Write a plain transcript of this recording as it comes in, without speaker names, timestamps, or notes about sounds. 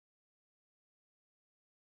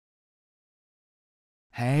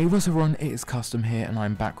Hey, what's up everyone, it is Custom here and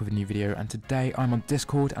I'm back with a new video, and today I'm on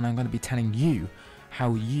Discord and I'm going to be telling you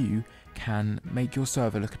how you can make your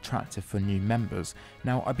server look attractive for new members.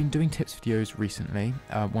 Now, I've been doing tips videos recently,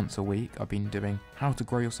 once a week. I've been doing how to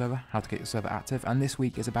grow your server, how to get your server active, and this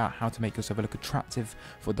week is about how to make your server look attractive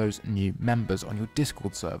for those new members on your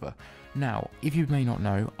Discord server. Now, if you may not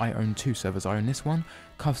know, I own two servers. I own this one,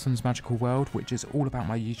 Custom's Magical World, which is all about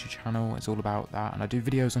my YouTube channel. It's all about that, and I do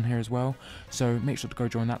videos on here as well, so make sure to go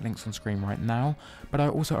join that. Link's on screen right now. But I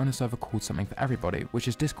also own a server called Something for Everybody, which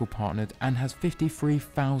is Discord partnered and has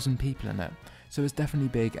 53,000 people in it, so it's definitely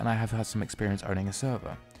big, and I have had some experience owning a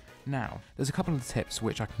server. Now, there's a couple of tips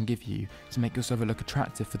which I can give you to make your server look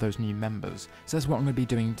attractive for those new members. So that's what I'm going to be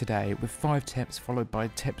doing today, with 5 tips followed by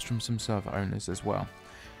tips from some server owners as well.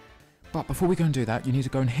 But before we go and do that, you need to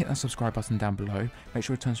go and hit that subscribe button down below. Make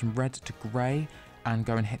sure it turns from red to grey and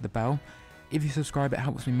go and hit the bell. If you subscribe, it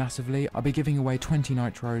helps me massively. I'll be giving away 20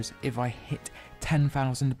 nitros if I hit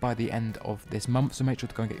 10,000 by the end of this month, so make sure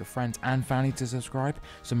to go and get your friends and family to subscribe,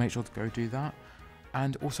 so make sure to go do that.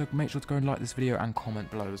 And also make sure to go and like this video and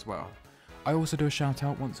comment below as well. I also do a shout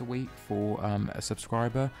out once a week for a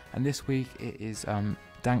subscriber, and this week it is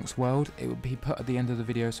Dank's World. It will be put at the end of the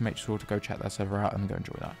video, so make sure to go check that server out and go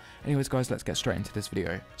enjoy that. Anyways guys, let's get straight into this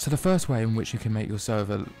video. So the first way in which you can make your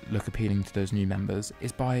server look appealing to those new members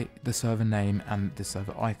is by the server name and the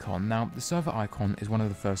server icon. Now, the server icon is one of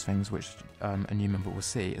the first things which a new member will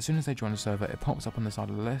see. As soon as they join the server, it pops up on the side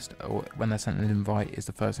of the list, or when they're sent an invite is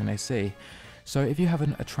the first thing they see. So if you have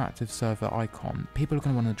an attractive server icon, people are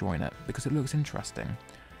going to want to join it because it looks interesting.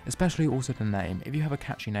 Especially also the name. If you have a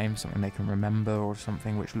catchy name, something they can remember, or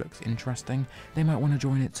something which looks interesting, they might want to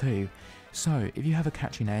join it too. So if you have a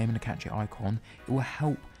catchy name and a catchy icon, it will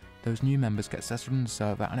help those new members get settled in the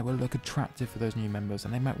server, and it will look attractive for those new members,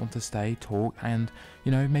 and they might want to stay, talk, and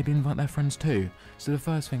maybe invite their friends too. So the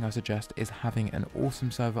first thing I suggest is having an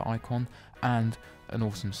awesome server icon and an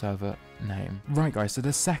awesome server name. Right guys, so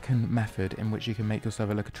the second method in which you can make your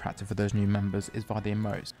server look attractive for those new members is via the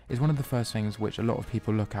emotes. It's one of the first things which a lot of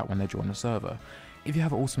people look at when they join a server. If you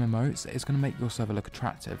have awesome emotes, it's going to make your server look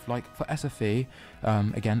attractive. Like for SFE,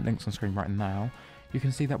 again, links on screen right now, you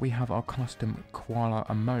can see that we have our custom koala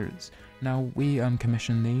emotes. Now, we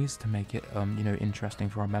commission these to make it interesting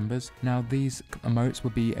for our members. Now, these emotes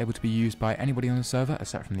will be able to be used by anybody on the server,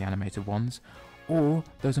 except from the animated ones, or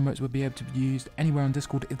those emotes will be able to be used anywhere on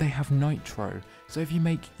Discord if they have nitro. So if you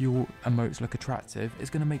make your emotes look attractive, it's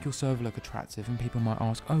going to make your server look attractive, and people might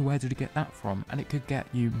ask, oh, where did you get that from? And it could get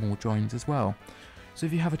you more joins as well. So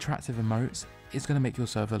if you have attractive emotes, it's going to make your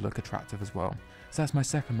server look attractive as well. So that's my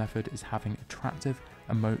second method, is having attractive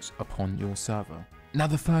emotes upon your server. Now,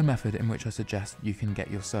 the third method in which I suggest you can get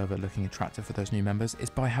your server looking attractive for those new members is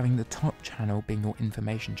by having the top channel being your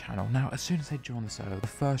information channel. Now, as soon as they join the server, the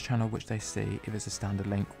first channel which they see, if it's a standard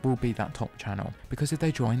link, will be that top channel. Because if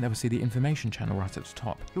they join, they will see the information channel right at the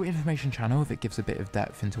top. Your information channel, if it gives a bit of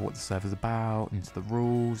depth into what the server's about, into the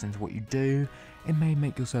rules, into what you do, it may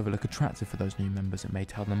make your server look attractive for those new members. It may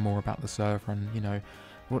tell them more about the server and,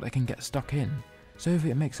 what they can get stuck in. So if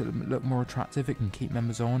it makes it look more attractive, it can keep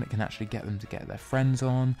members on, it can actually get them to get their friends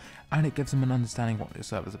on, and it gives them an understanding what your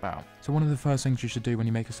server's about. So one of the first things you should do when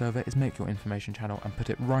you make a server is make your information channel and put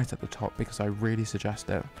it right at the top, because I really suggest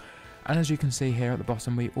it. And as you can see here at the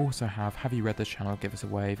bottom, we also have you read this channel, give us a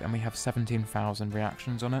wave, and we have 17,000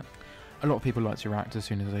 reactions on it. A lot of people like to react as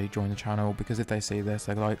soon as they join the channel, because if they see this,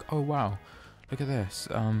 they're like, oh wow, look at this.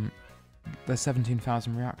 There's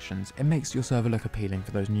 17,000 reactions. It makes your server look appealing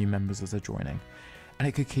for those new members as they're joining, and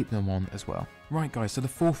it could keep them on as well. Right guys, so the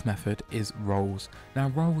fourth method is roles. Now,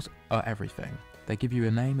 roles are everything. They give you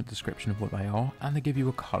a name, a description of what they are, and they give you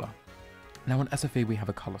a colour. Now on SFE we have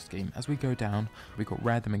a colour scheme. As we go down, we got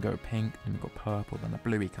red, then we go pink, then we got purple, then a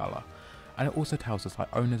bluey colour. And it also tells us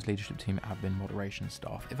like owners, leadership team, admin, moderation,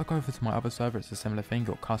 staff. If I go over to my other server, it's a similar thing.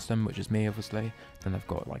 Got custom, which is me obviously. Then I've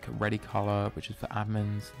got like a reddy colour, which is for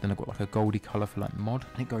admins. Then I've got like a goldy colour for like mod.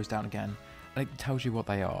 And it goes down again, and it tells you what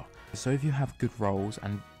they are. So if you have good roles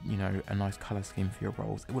and a nice colour scheme for your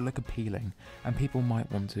roles, it will look appealing, and people might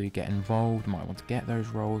want to get involved, might want to get those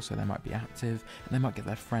roles, so they might be active, and they might get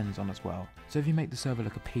their friends on as well. So if you make the server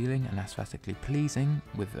look appealing and aesthetically pleasing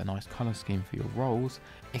with a nice colour scheme for your roles,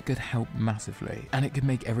 it could help massively, and it could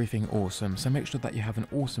make everything awesome. So make sure that you have an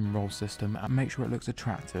awesome role system, and make sure it looks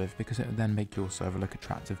attractive, because it will then make your server look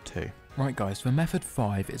attractive too. Right guys, for method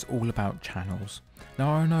 5, it's all about channels. Now,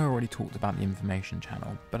 I know I already talked about the information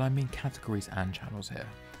channel, but I mean categories and channels here.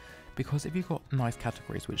 Because if you've got nice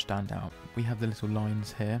categories which stand out, we have the little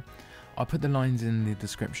lines here. I'll put the lines in the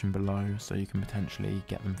description below so you can potentially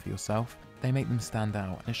get them for yourself. They make them stand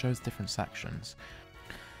out, and it shows different sections.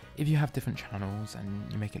 if you have different channels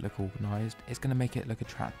and you make it look organized, it's going to make it look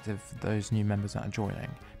attractive for those new members that are joining,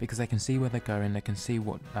 because they can see where they're going, they can see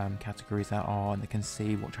what categories there are, and they can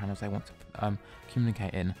see what channels they want to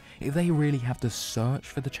communicate in. If they really have to search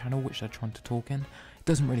for the channel which they're trying to talk in, it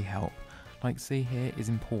doesn't really help. Like, see here is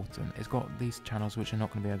important. It's got these channels which are not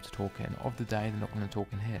going to be able to talk in. Of the day, they're not going to talk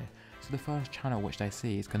in here. So the first channel which they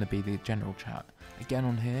see is going to be the general chat. Again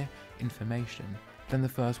on here, information. Then the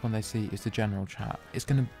first one they see is the general chat. It's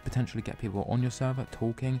going to potentially get people on your server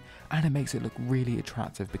talking, and it makes it look really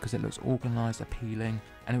attractive because it looks organized, appealing,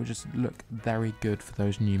 and it will just look very good for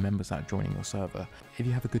those new members that are joining your server. If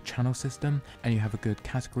you have a good channel system and you have a good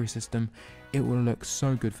category system, it will look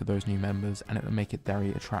so good for those new members and it will make it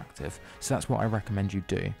very attractive. So that's what I recommend you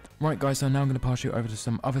do. Right guys, so now I'm going to pass you over to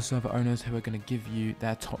some other server owners who are going to give you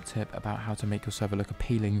their top tip about how to make your server look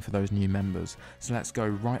appealing for those new members. So let's go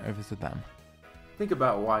right over to them. Think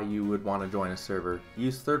about why you would want to join a server.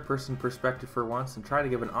 Use third-person perspective for once and try to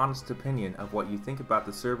give an honest opinion of what you think about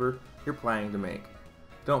the server you're planning to make.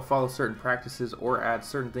 Don't follow certain practices or add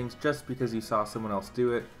certain things just because you saw someone else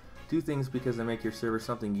do it. Do things because they make your server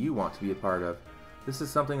something you want to be a part of. This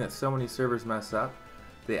is something that so many servers mess up.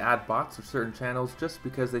 They add bots or certain channels just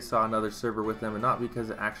because they saw another server with them and not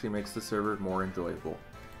because it actually makes the server more enjoyable.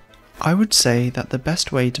 I would say that the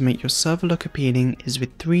best way to make your server look appealing is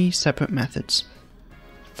with 3 separate methods.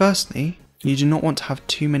 Firstly, you do not want to have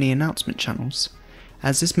too many announcement channels,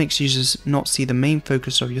 as this makes users not see the main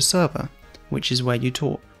focus of your server, which is where you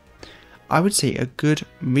talk. I would say a good,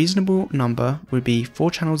 reasonable number would be 4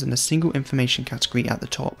 channels in a single information category at the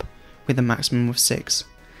top, with a maximum of 6,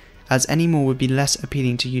 as any more would be less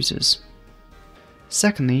appealing to users.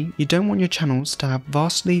 Secondly, you don't want your channels to have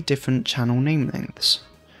vastly different channel name lengths.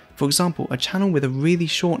 For example, a channel with a really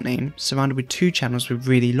short name surrounded with 2 channels with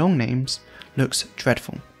really long names looks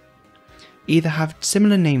dreadful. Either have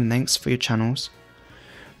similar name lengths for your channels,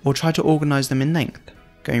 or try to organise them in length,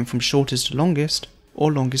 going from shortest to longest,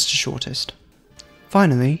 or longest to shortest.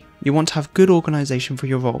 Finally, you want to have good organisation for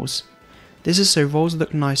your roles. This is so roles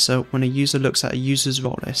look nicer when a user looks at a user's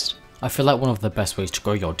role list. I feel like one of the best ways to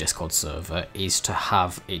grow your Discord server is to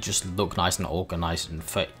have it just look nice and organised and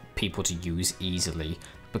for people to use easily,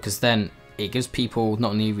 because then it gives people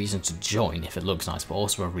not only a reason to join if it looks nice, but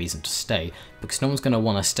also a reason to stay, because no one's going to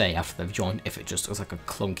want to stay after they've joined if it just looks like a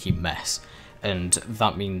clunky mess. And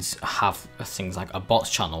that means have things like a bots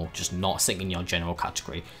channel just not sitting in your general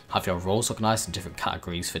category. Have your roles organised in different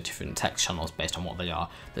categories for different text channels based on what they are.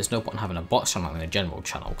 There's no point in having a bots channel in a general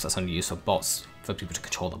channel, because that's only used for bots, for people to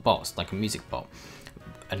control the bots, like a music bot,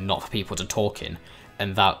 and not for people to talk in.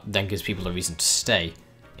 And that then gives people a reason to stay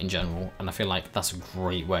in general, and I feel like that's a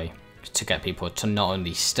great way to get people to not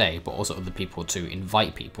only stay, but also other people to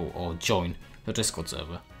invite people or join your Discord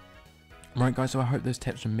server. Right guys, so I hope those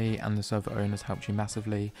tips from me and the server owners helped you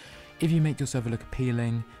massively. If you make your server look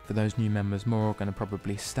appealing for those new members, more are going to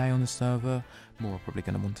probably stay on the server, more are probably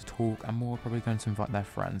going to want to talk, and more are probably going to invite their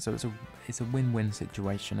friends. So it's a win-win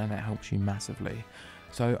situation, and it helps you massively.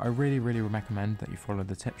 So I really recommend that you follow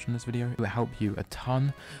the tips from this video. It will help you a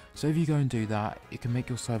ton. So if you go and do that, it can make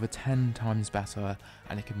your server 10 times better,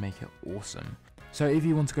 and it can make it awesome. So if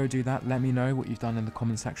you want to go do that, let me know what you've done in the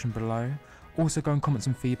comment section below. Also go and comment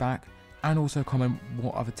some feedback, and also comment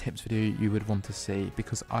what other tips video you would want to see,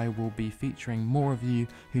 because I will be featuring more of you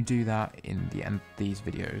who do that in the end of these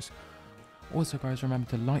videos. Also guys, remember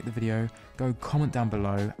to like the video, go comment down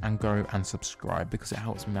below, and go and subscribe because it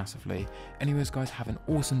helps me massively. Anyways guys, have an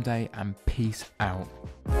awesome day and peace out.